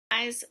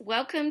guys,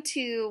 welcome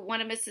to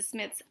one of Mrs.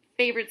 Smith's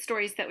favorite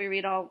stories that we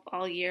read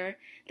all year.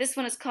 This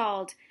one is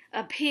called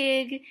A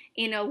Pig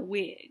in a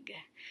Wig,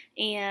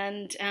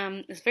 and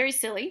it's very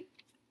silly.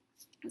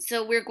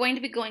 So we're going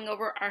to be going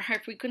over our high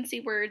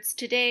frequency words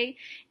today,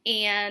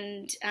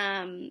 and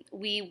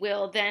we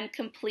will then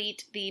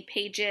complete the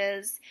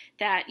pages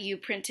that you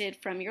printed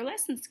from your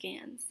lesson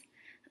scans.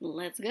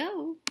 Let's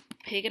go.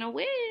 Pig in a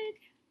wig.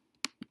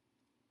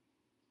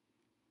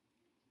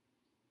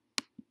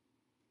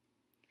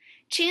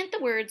 Chant the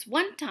words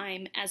one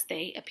time as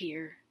they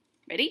appear.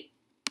 Ready?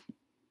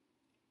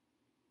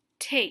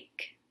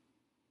 Take.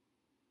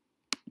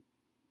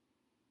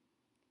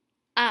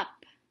 Up.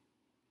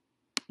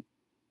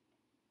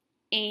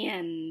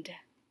 And.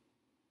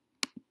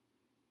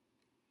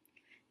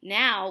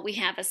 Now we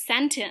have a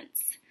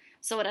sentence.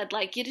 So what I'd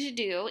like you to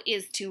do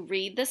is to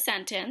read the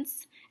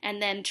sentence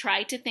and then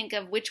try to think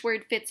of which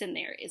word fits in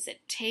there. Is it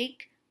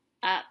take,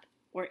 up,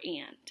 or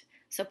and?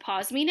 So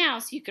pause me now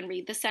so you can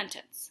read the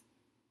sentence.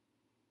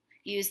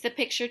 Use the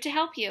picture to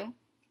help you.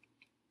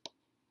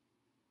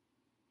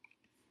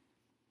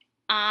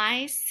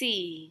 I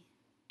see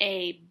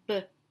a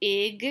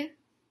big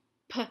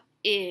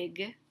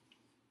pig,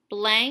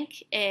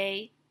 blank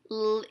a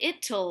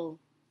little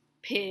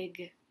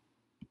pig.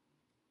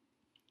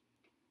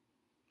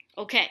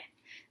 Okay,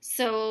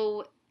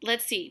 so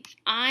let's see.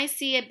 I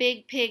see a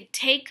big pig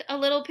take a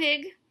little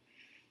pig.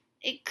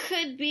 It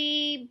could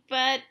be,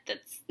 but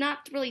that's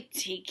not really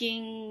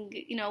taking,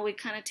 we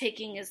kind of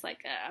taking is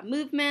like a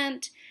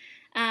movement.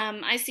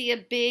 I see a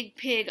big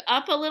pig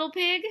up a little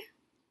pig.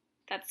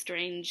 That's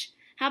strange.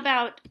 How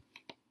about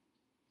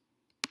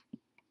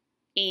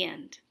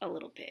and a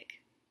little pig?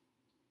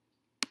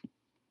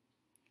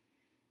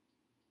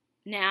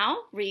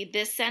 Now, read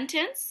this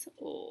sentence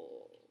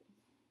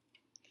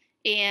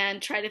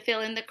and try to fill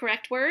in the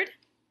correct word.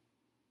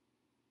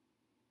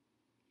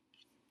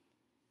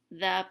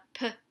 The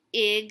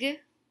pig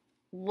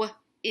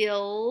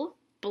will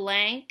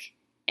blank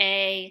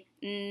a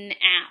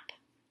nap.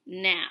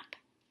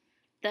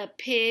 The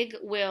pig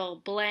will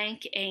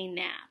blank a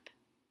nap.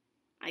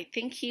 I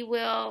think he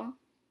will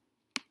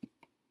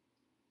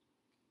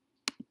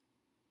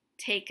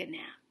take a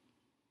nap.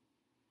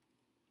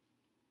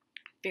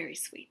 Very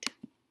sweet.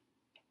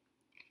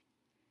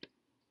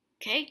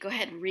 Okay, go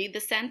ahead and read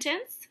the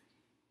sentence.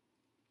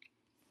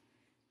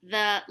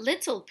 The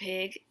little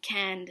pig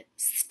can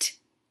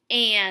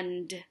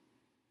stand.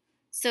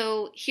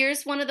 So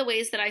here's one of the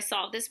ways that I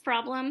solve this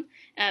problem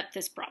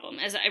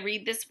as I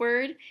read this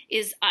word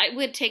is I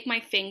would take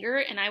my finger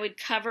and I would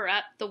cover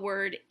up the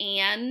word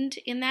and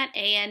in that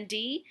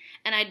A-N-D,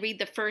 and I'd read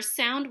the first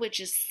sound,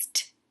 which is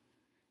st.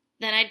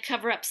 Then I'd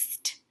cover up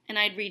st and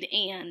I'd read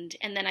and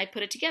then I'd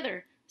put it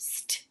together.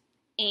 St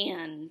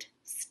and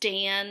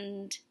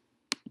stand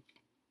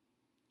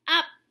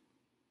up.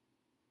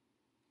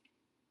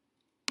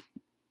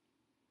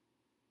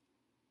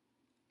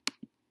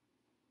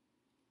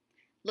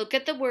 Look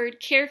at the word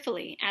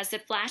carefully as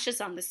it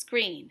flashes on the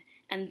screen,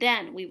 and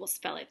then we will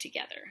spell it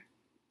together.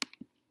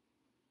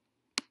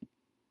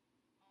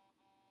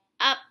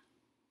 Up.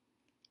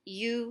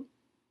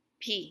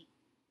 U-P.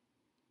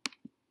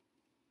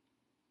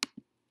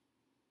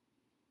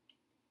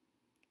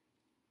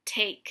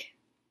 Take.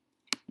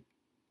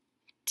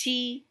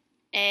 T-A-K-E.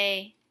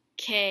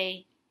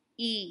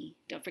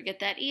 Don't forget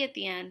that E at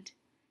the end.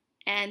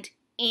 And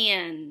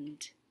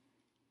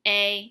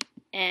A-N-D.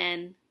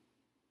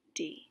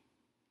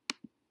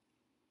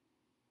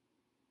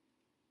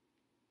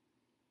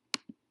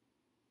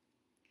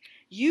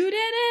 You did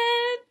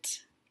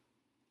it!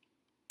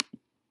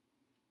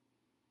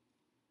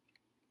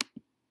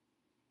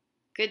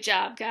 Good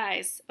job,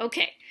 guys.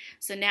 Okay,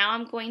 so now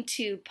I'm going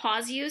to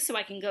pause you so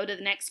I can go to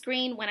the next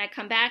screen. When I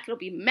come back, it'll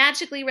be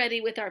magically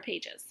ready with our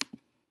pages.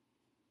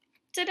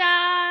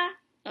 Ta-da!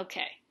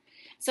 Okay,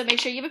 so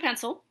make sure you have a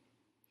pencil.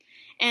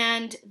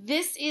 And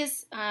this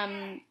is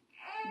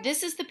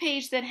the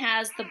page that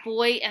has the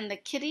boy and the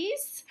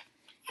kitties.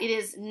 It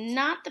is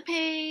not the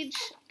page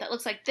that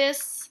looks like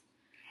this,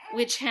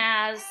 which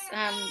has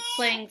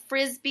playing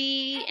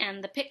frisbee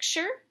and the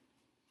picture.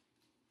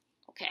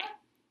 Okay.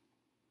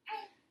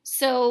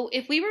 So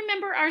if we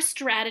remember our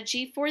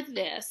strategy for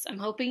this, I'm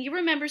hoping you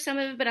remember some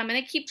of it, but I'm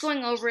going to keep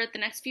going over it the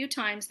next few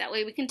times. That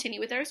way we continue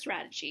with our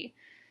strategy.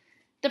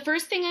 The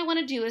first thing I want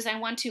to do is I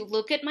want to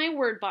look at my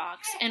word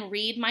box and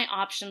read my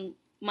options.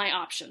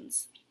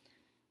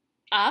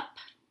 Up,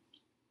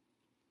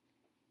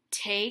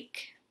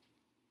 take,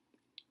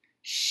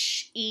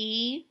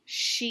 she,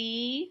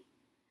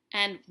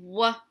 and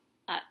what.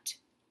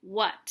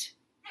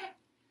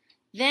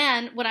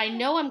 Then what I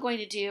know I'm going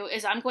to do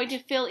is I'm going to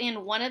fill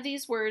in one of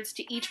these words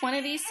to each one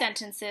of these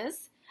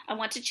sentences. I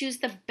want to choose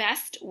the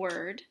best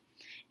word,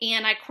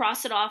 and I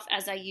cross it off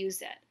as I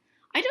use it.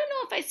 I don't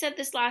know if I said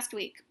this last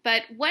week,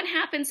 but what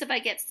happens if I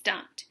get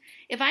stumped?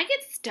 If I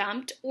get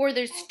stumped or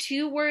there's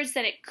two words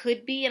that it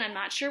could be and I'm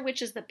not sure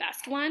which is the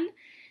best one,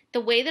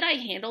 the way that I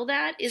handle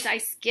that is I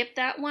skip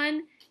that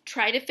one,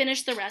 try to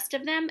finish the rest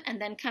of them,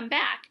 and then come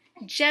back.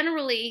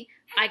 Generally,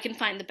 I can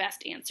find the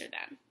best answer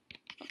then.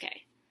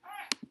 Okay.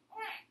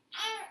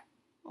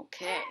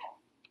 Okay.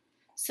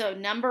 So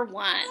number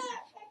 1.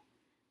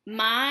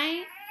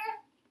 My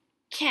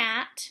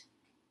cat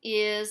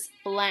is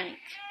blank.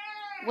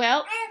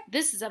 Well,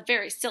 this is a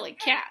very silly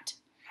cat.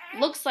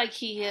 Looks like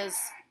he is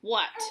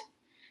what?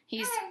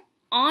 He's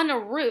on a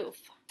roof.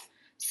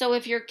 So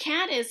if your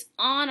cat is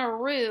on a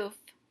roof,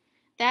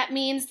 that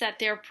means that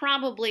they're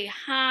probably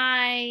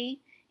high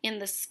in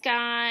the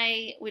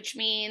sky, which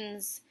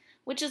is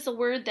the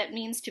word that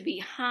means to be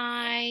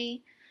high?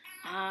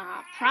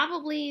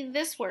 Probably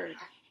this word.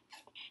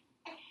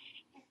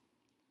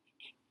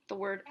 The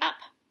word up.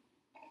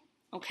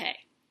 Okay.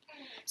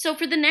 So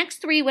for the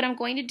next 3, what I'm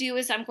going to do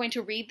is I'm going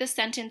to read the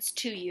sentence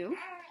to you.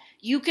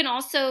 You can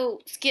also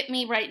skip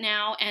me right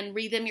now and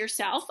read them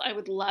yourself. I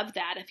would love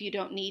that if you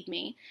don't need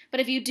me. But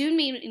if you do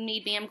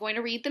need me, I'm going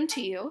to read them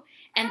to you.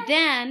 And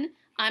then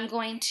I'm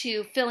going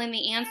to fill in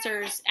the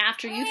answers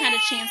after you've had a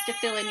chance to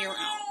fill in your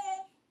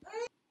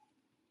own.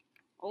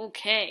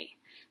 Okay,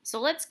 so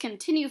let's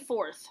continue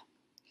forth.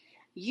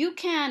 You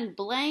can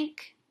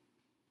blank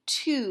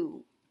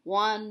 2,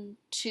 1,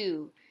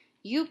 2.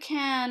 You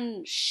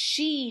can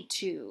she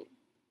to.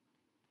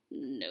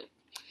 No.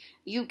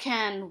 You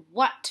can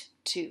what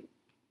to.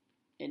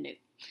 No.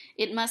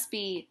 It must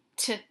be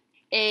to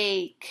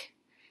ache.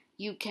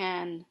 You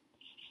can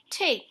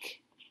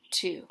take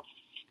to.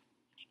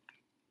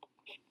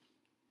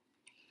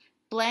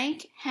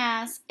 Blank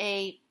has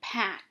a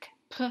pack.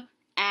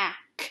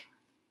 P-ack.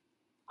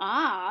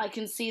 I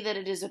can see that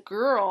it is a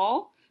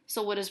girl.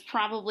 So what is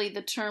probably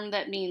the term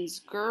that means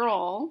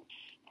girl?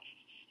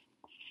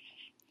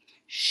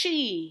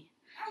 She.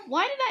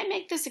 Why did I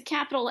make this a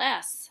capital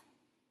S?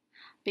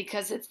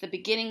 Because it's the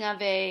beginning of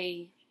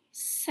a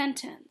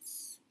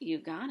sentence. You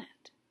got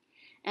it.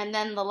 And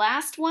then the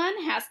last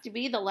one has to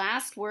be the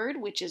last word,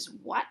 which is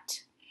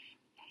what?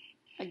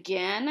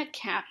 Again, a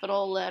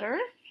capital letter.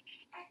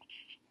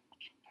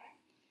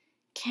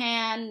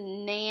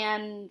 Can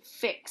Nan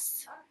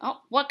fix?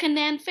 Oh, what can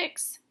Nan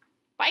fix?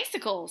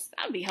 Bicycles.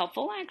 That would be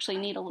helpful. I actually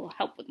need a little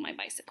help with my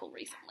bicycle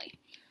recently.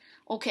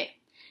 Okay,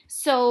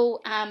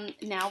 so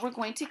now we're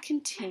going to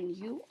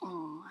continue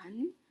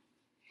on.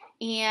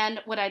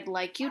 And what I'd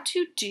like you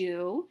to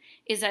do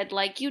is I'd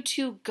like you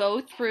to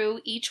go through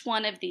each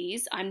one of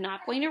these. I'm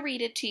not going to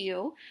read it to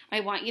you.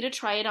 I want you to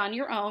try it on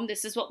your own.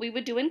 This is what we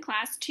would do in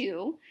class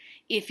too.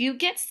 If you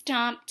get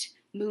stumped,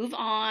 move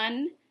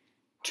on,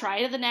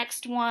 try the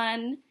next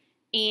one,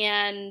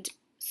 and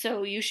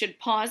so you should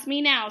pause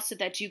me now so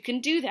that you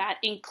can do that,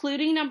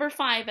 including number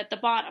 5 at the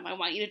bottom. I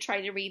want you to try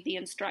to read the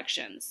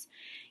instructions.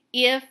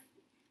 If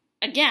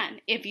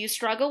you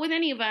struggle with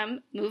any of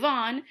them, move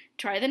on,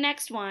 try the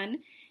next one.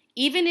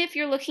 Even if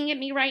you're looking at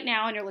me right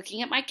now and you're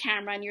looking at my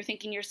camera and you're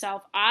thinking to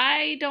yourself,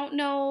 I don't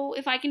know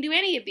if I can do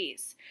any of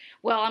these.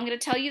 Well, I'm going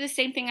to tell you the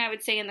same thing I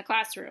would say in the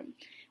classroom.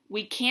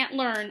 We can't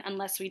learn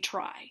unless we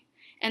try.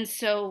 And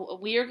so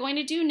what we are going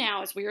to do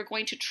now is we are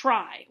going to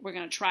try. We're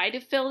going to try to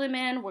fill them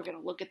in. We're going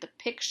to look at the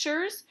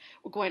pictures.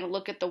 We're going to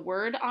look at the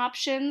word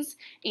options.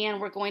 And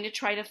we're going to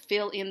try to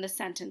fill in the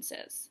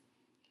sentences.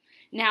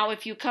 Now,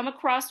 if you come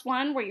across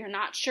one where you're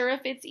not sure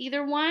if it's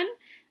either one,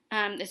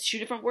 it's 2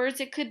 different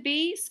words it could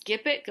be,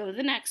 skip it, go to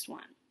the next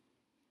one.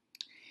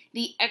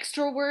 The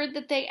extra word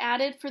that they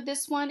added for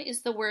this one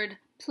is the word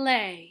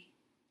play.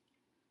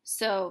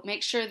 So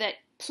make sure that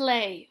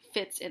play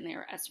fits in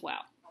there as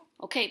well.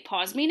 Okay,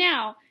 pause me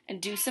now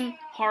and do some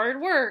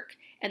hard work.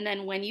 And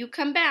then when you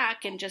come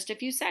back in just a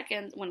few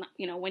seconds,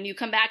 when you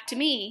come back to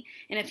me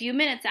in a few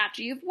minutes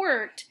after you've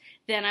worked,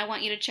 then I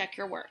want you to check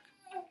your work.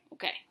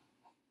 Okay.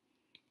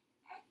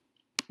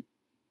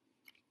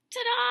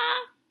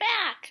 Ta-da!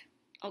 Back!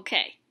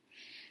 Okay,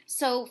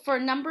 so for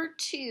number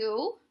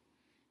 2,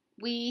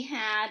 we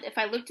had, if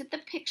I looked at the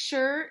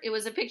picture, it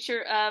was a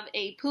picture of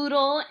a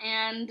poodle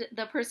and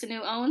the person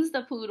who owns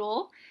the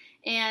poodle,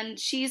 and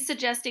she's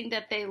suggesting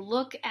that they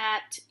look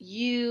at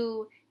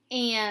you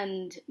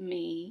and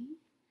me.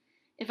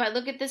 If I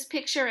look at this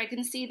picture, I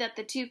can see that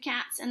the 2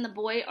 cats and the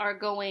boy are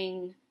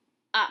going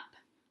up.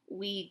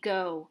 We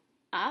go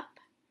up.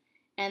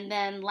 And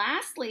then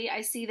lastly,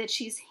 I see that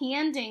she's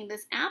handing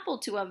this apple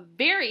to a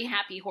very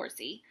happy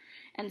horsey.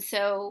 And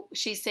so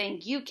she's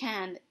saying, you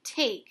can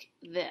take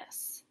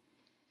this.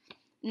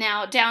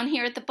 Now, down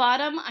here at the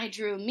bottom, I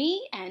drew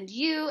me and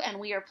you, and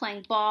we are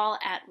playing ball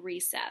at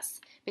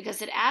recess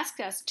because it asked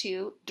us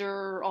to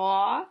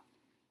draw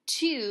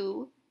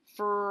 2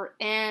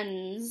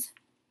 friends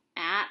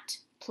at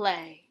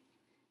play.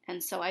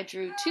 And so I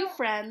drew 2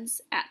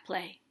 friends at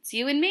play. It's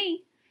you and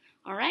me.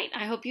 All right,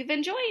 I hope you've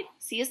enjoyed.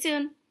 See you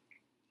soon.